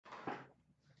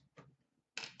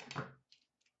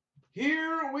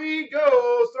Here we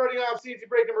go. Starting off CNC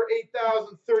break number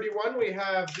 8031, we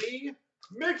have the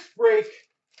mixed break.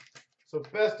 So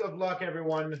best of luck,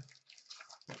 everyone.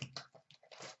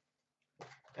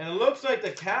 And it looks like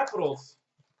the Capitals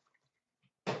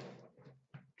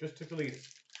just took the lead.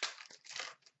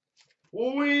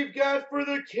 We've got for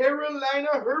the Carolina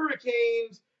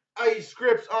Hurricanes, Ice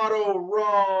Scripts Auto,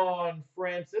 Ron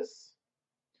Francis.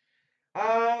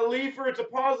 Leifer, it's a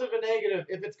positive and negative.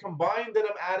 If it's combined, then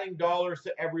I'm adding dollars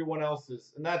to everyone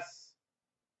else's. And that's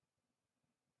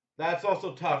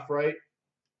also tough, right?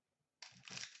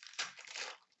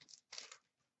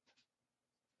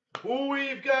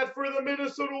 We've got for the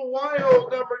Minnesota Wild,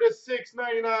 number to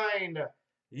 699,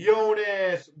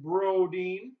 Jonas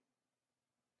Brodin.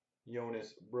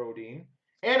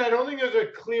 And I don't think there's a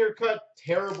clear-cut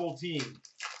terrible team.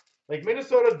 Like,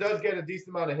 Minnesota does get a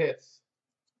decent amount of hits.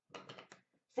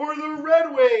 For the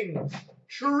Red Wings,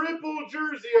 triple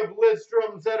jersey of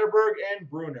Lidstrom, Zetterberg, and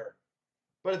Bruner.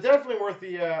 But it's definitely worth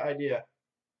the idea.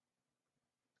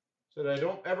 So that I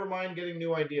don't ever mind getting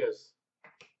new ideas.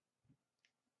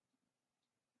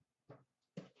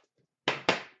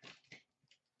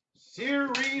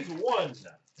 Series 1.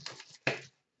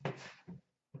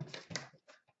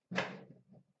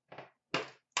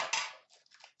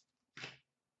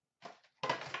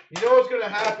 You know what's going to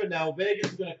happen now.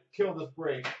 Vegas is going to kill this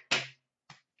break.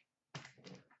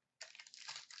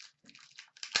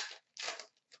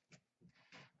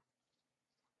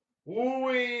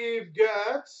 We've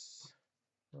got...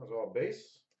 That was all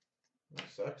base. That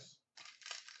sucks.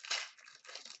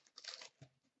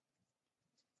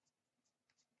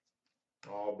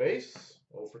 All base.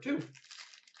 0 for 2.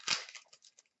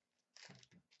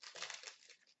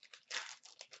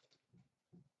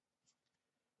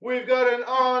 We've got an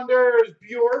Anders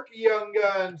Bjork Young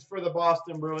Guns for the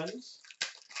Boston Bruins.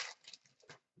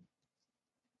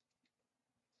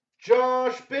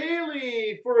 Josh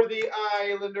Bailey for the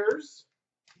Islanders.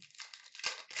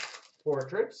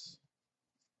 Portraits.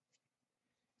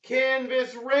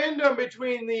 Canvas random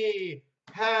between the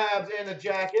Habs and the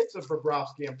Jackets of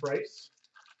Bobrovsky and Price.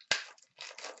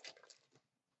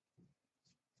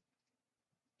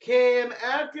 Cam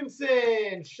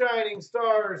Atkinson, Shining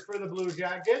Stars for the Blue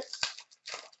Jackets.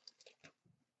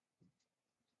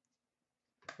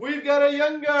 We've got a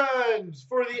Young Guns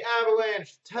for the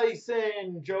Avalanche,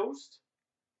 Tyson Jost.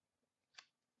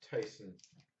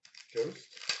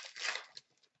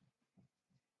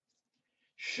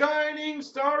 Shining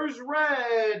Stars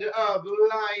Red of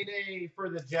Line for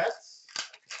the Jets.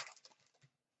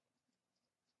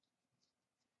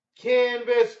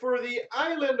 Canvas for the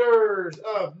Islanders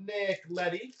of Nick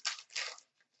Leddy.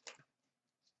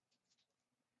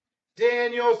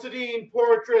 Daniel Sedin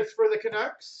Portraits for the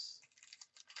Canucks.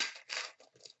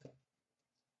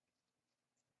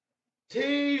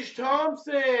 Tage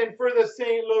Thompson for the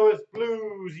St. Louis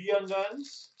Blues Young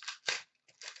Guns.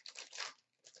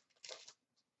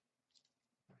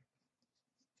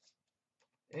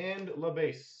 And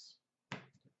LaBase.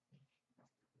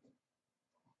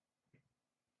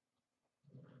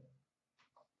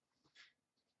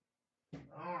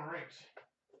 All right.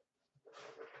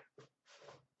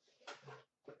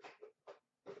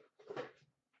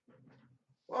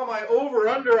 Well, my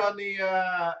over/under on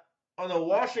the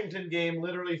Washington game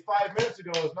literally 5 minutes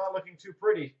ago is not looking too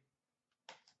pretty.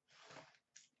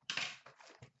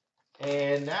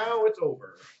 And now it's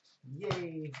over.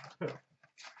 Yay.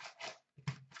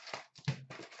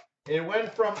 It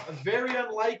went from very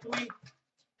unlikely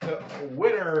to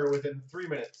winner within 3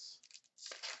 minutes.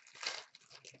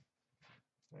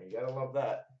 You gotta love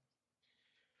that.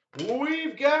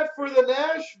 We've got for the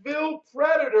Nashville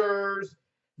Predators,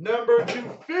 number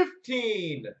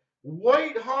 215,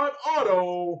 White Hot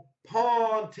Auto,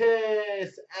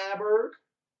 Pontus Aberg.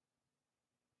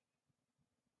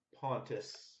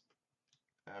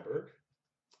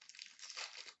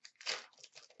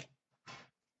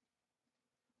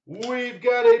 We've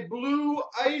got a Blue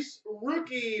Ice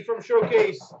Rookie from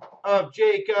Showcase of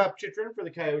Jacob Chitrin for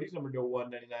the Coyotes, number to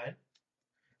 199.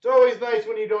 It's always nice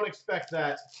when you don't expect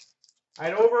that. I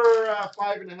had over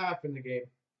 5.5 in the game.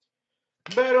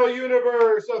 Metal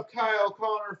Universe of Kyle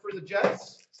Connor for the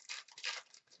Jets.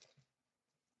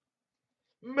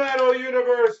 Metal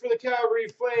Universe for the Calgary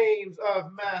Flames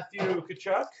of Matthew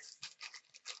Tkachuk.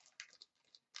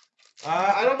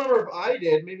 I don't remember if I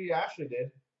did. Maybe Ashley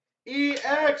did.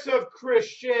 EX of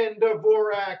Christian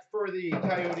Dvorak for the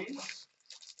Coyotes.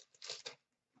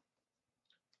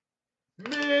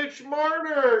 Mitch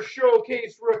Marner,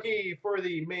 Showcase Rookie for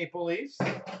the Maple Leafs.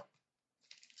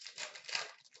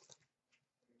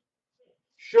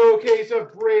 Showcase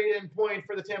of Braden Point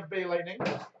for the Tampa Bay Lightning.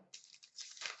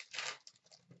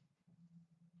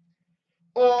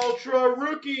 Ultra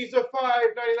Rookies of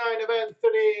 $5.99 of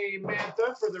Anthony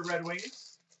Mantha for the Red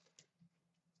Wings.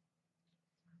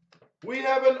 We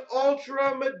have an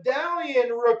Ultra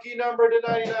Medallion Rookie number to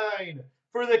 99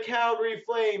 for the Calgary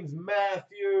Flames,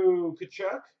 Matthew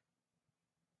Tkachuk.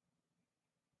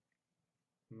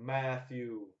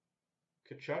 Matthew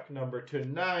Tkachuk, number to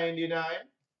 99.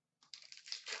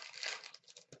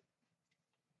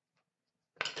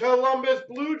 Columbus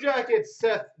Blue Jackets,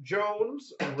 Seth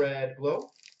Jones, red glow.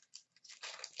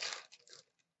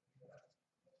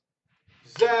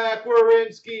 Zach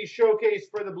Werenski, showcase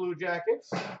for the Blue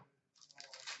Jackets.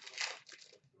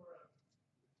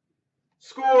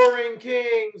 Scoring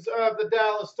Kings of the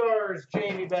Dallas Stars,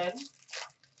 Jamie Benn.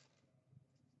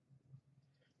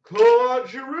 Claude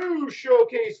Giroux,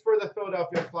 showcase for the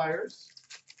Philadelphia Flyers.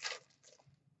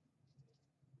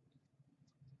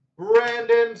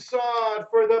 Brandon Saad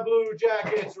for the Blue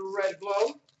Jackets, red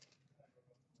glow.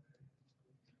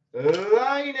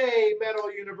 Line A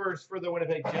Metal Universe for the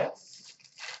Winnipeg Jets.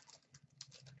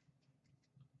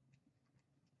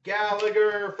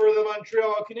 Gallagher for the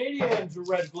Montreal Canadiens,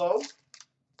 red glow.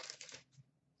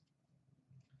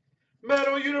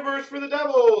 Metal Universe for the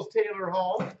Devils, Taylor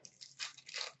Hall.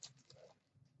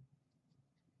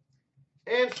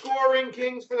 And Scoring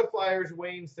Kings for the Flyers,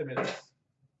 Wayne Simmons.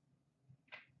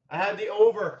 I had the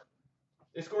over.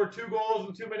 They scored 2 goals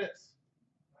in 2 minutes.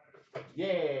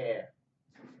 Yeah.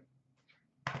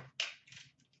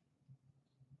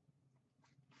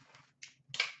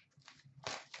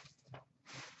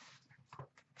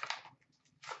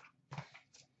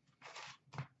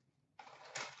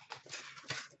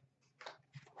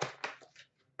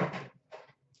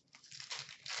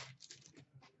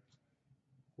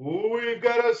 We've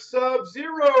got a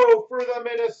Sub-Zero for the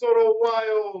Minnesota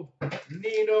Wild,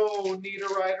 Nino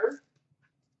Niederreiter.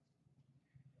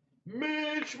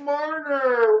 Mitch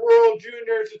Marner, World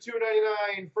Juniors to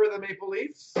 299 for the Maple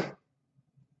Leafs.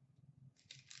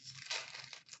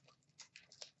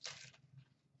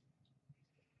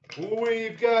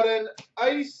 We've got an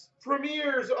Ice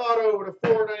Premiers auto to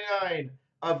 499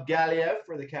 of Galiev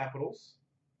for the Capitals.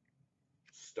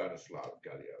 Stanislav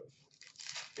Galiev.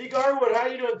 Hey Garwood, how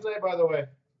you doing tonight, by the way?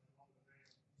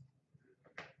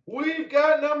 We've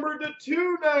got number to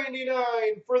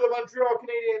 299 for the Montreal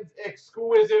Canadiens,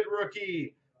 exquisite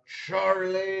rookie,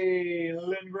 Charlie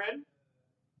Lindgren.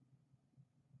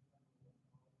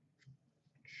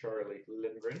 Charlie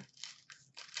Lindgren.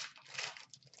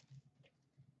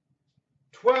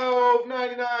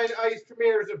 $12.99 Ice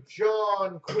Premiers of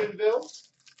John Quinville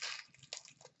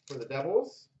for the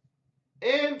Devils.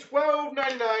 And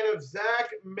 $12.99 of Zach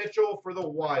Mitchell for the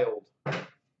Wild.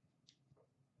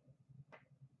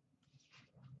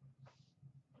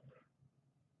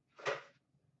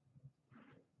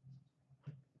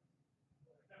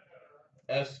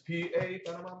 SPA.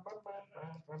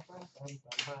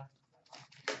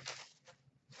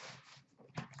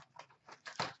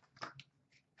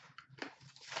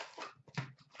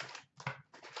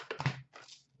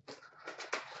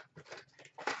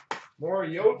 More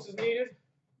Yotes is needed.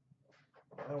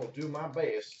 I will do my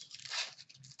best.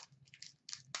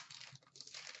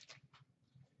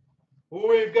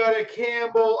 We've got a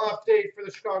Campbell update for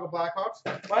the Chicago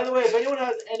Blackhawks. By the way, if anyone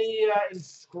has any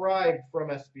inscribed from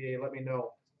SBA, let me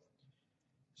know.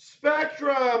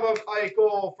 Spectrum of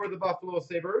Eichel for the Buffalo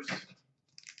Sabres.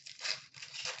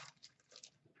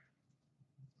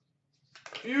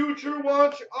 Future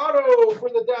Watch Auto for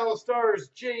the Dallas Stars,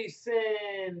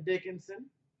 Jason Dickinson.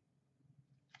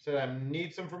 Said I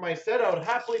need some for my set. I would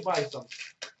happily buy some.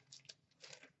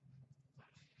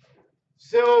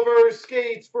 Silver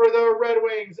Skates for the Red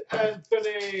Wings,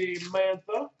 Anthony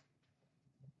Mantha.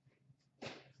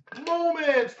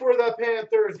 Moments for the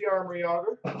Panthers, Jaromir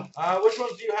Jagr. Which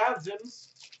ones do you have,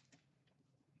 Zims?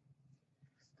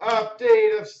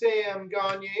 Update of Sam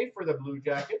Gagner for the Blue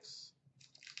Jackets.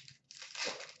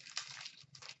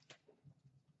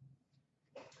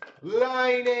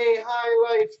 Line A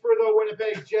highlights for the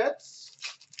Winnipeg Jets.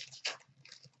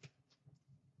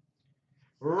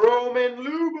 Roman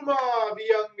Lyubimov,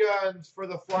 Young Guns for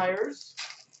the Flyers.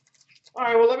 All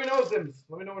right, well, let me know, Zims.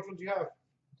 Let me know which ones you have.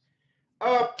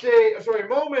 Update, sorry,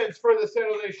 moments for the San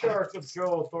Jose Sharks of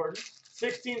Joel Thornton.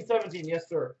 16-17, yes,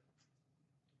 sir.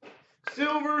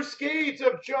 Silver Skates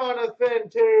of Jonathan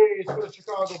Toews for the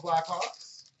Chicago Blackhawks.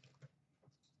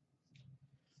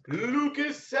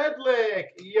 Lucas Sedlick,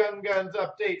 Young Guns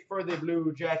update for the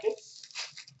Blue Jackets.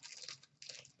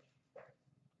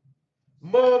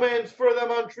 Moments for the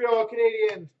Montreal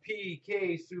Canadiens,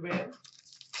 PK Subban.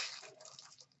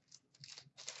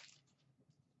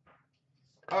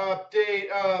 Update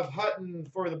of Hutton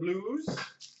for the Blues.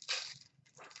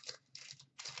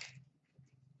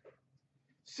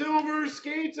 Silver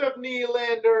Skates of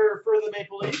Nylander for the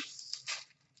Maple Leafs.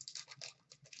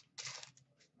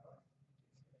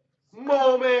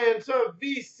 Moments of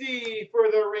VC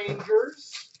for the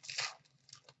Rangers.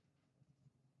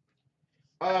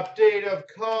 Update of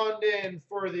Condon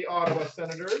for the Ottawa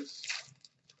Senators.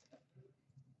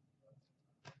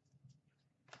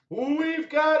 We've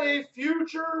got a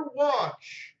Future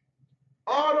Watch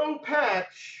auto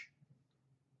patch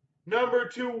number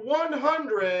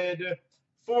 /100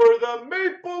 for the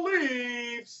Maple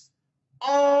Leafs,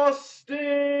 Austin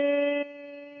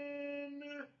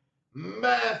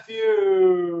Matthews.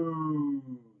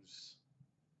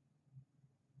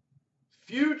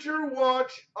 Future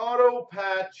Watch auto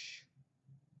patch,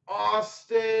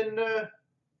 Austin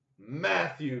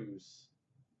Matthews.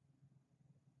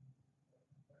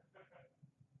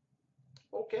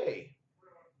 Okay.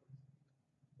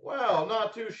 Well,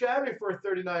 not too shabby for a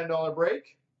 $39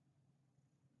 break.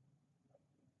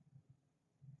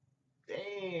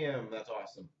 Damn, that's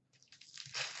awesome.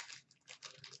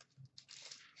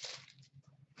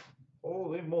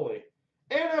 Holy moly.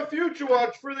 And a Future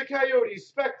Watch for the Coyotes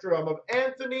Spectrum of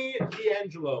Anthony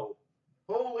D'Angelo.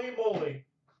 Holy moly.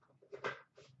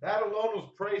 That alone was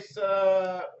price,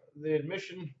 the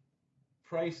admission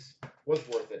price was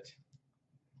worth it.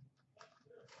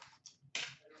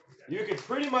 You could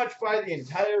pretty much buy the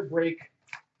entire break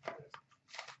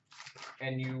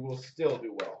and you will still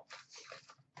do well.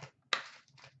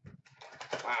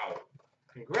 Wow.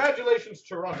 Congratulations,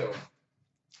 Toronto.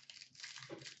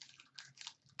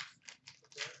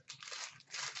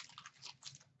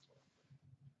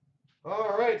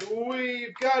 All right,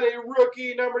 we've got a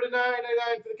rookie number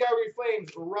 /999 for the Calgary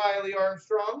Flames, Riley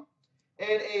Armstrong.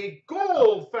 And a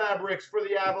gold fabrics for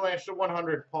the Avalanche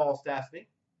 /100, Paul Stastny.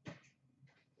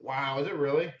 Wow, is it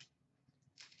really?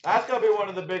 That's got to be one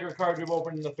of the bigger cards we've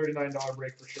opened in the $39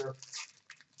 break for sure.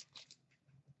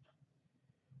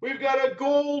 We've got a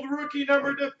gold rookie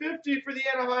number /50 for the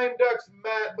Anaheim Ducks,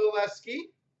 Matt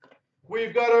Bolesky.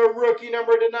 We've got a rookie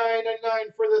number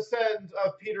 /999 for the Sens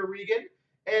of Peter Regan.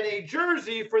 And a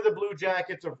jersey for the Blue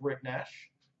Jackets of Rick Nash.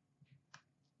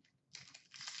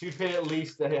 You'd pay at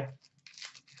least that.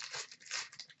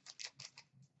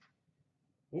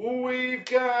 We've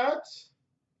got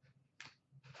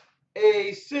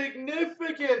a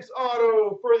significance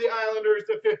auto for the Islanders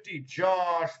 /50,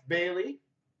 Josh Bailey.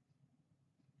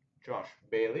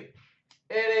 And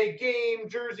a game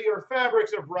jersey or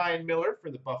fabrics of Ryan Miller for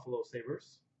the Buffalo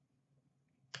Sabres.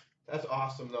 That's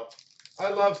awesome, though. I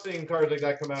love seeing cards like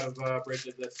that come out of breaks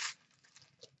like this.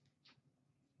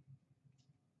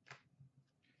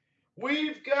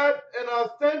 We've got an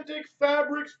authentic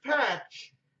fabrics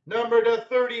patch, number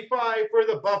 /35 for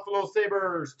the Buffalo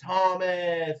Sabres,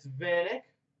 Thomas Vanek.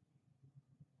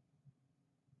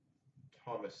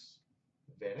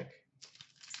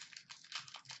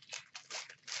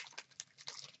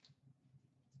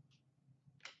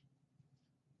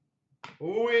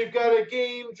 We've got a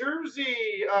game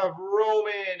jersey of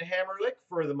Roman Hamrlik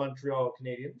for the Montreal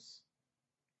Canadiens.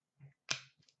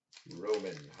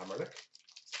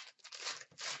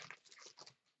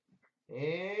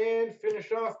 And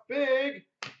finish off big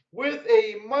with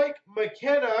a Mike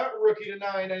McKenna rookie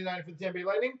 /999 for the Tampa Bay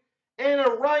Lightning. And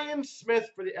a Ryan Smith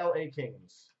for the LA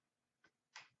Kings.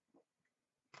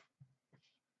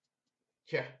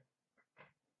 Yeah.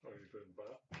 Oh, you couldn't buy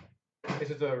it? This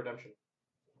is a redemption.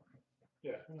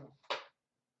 Yeah.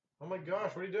 Oh my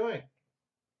gosh, what are you doing?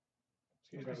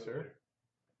 Excuse me, sir.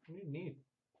 What do you need?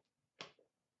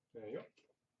 There you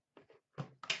go.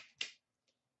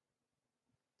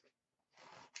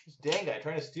 This dang guy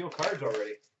trying to steal cards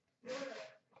already.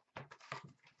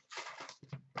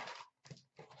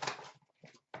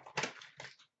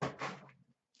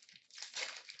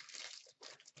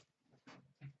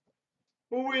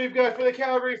 We've got for the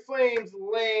Calgary Flames,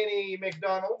 Lanny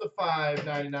McDonald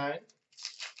 /599.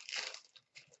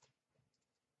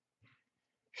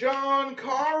 John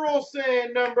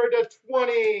Carlson, number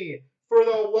 /20 for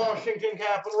the Washington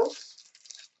Capitals.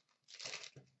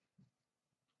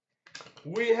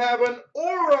 We have an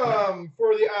Aurum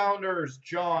for the Islanders,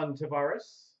 John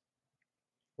Tavares.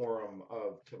 Aurum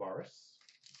of Tavares.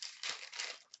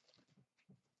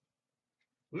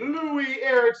 Louis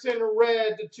Eriksson,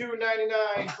 red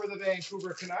 /299 for the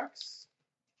Vancouver Canucks.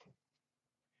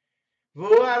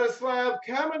 Vladislav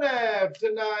Kamenev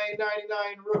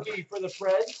 /999 rookie for the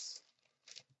Preds.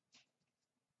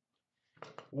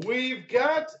 We've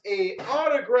got a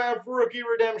autograph rookie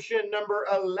redemption number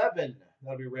 11.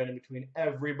 That'll be random between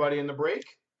everybody in the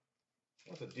break.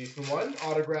 That's a decent one.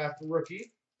 Autographed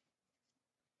rookie.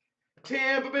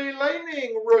 Tampa Bay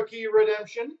Lightning rookie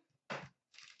redemption.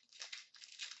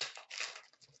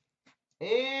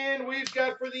 And we've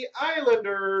got for the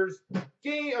Islanders,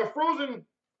 a Frozen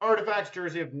Artifacts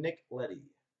jersey of Nick Leddy.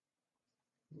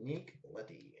 Nick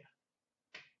Leddy.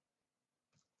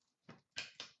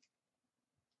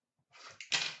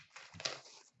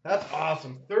 That's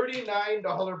awesome.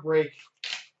 $39 break.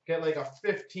 Get like a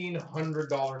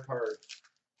 $1,500 card.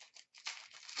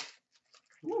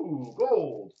 Ooh,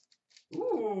 gold.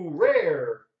 Ooh,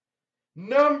 rare.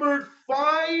 Numbered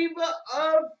 5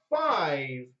 of 5.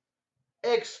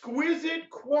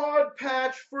 Exquisite quad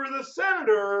patch for the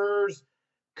Senators,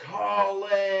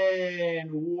 Colin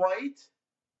White.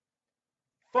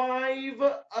 5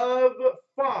 of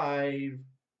 5.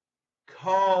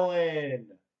 Colin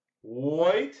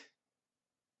White.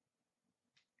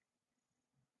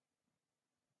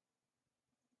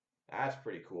 That's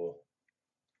pretty cool.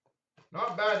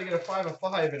 Not bad to get a 5 of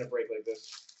 5 in a break like this.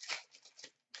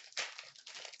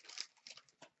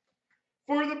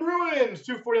 For the Bruins,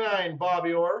 249,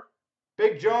 Bobby Orr.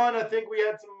 Big John, I think we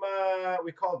had some,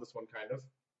 we called this one kind of.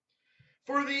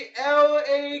 For the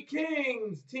LA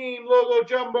Kings, team logo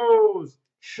jumbos,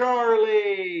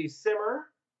 Charlie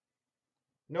Simmer.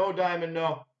 No diamond,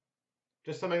 no.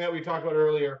 Just something that we talked about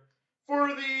earlier. For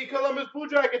the Columbus Blue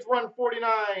Jackets,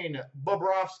 149,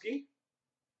 Bobrovsky.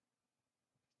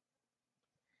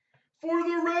 For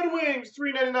the Red Wings,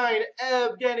 399,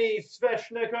 Evgeny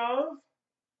Sveshnikov.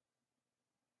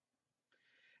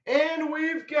 And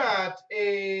we've got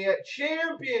a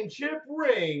championship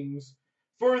rings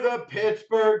for the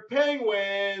Pittsburgh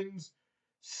Penguins,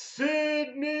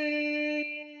 Sidney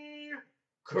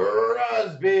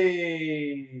Crosby.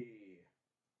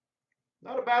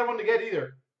 Not a bad one to get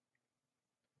either.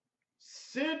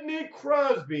 Sidney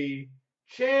Crosby,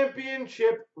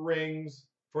 championship rings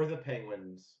for the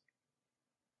Penguins.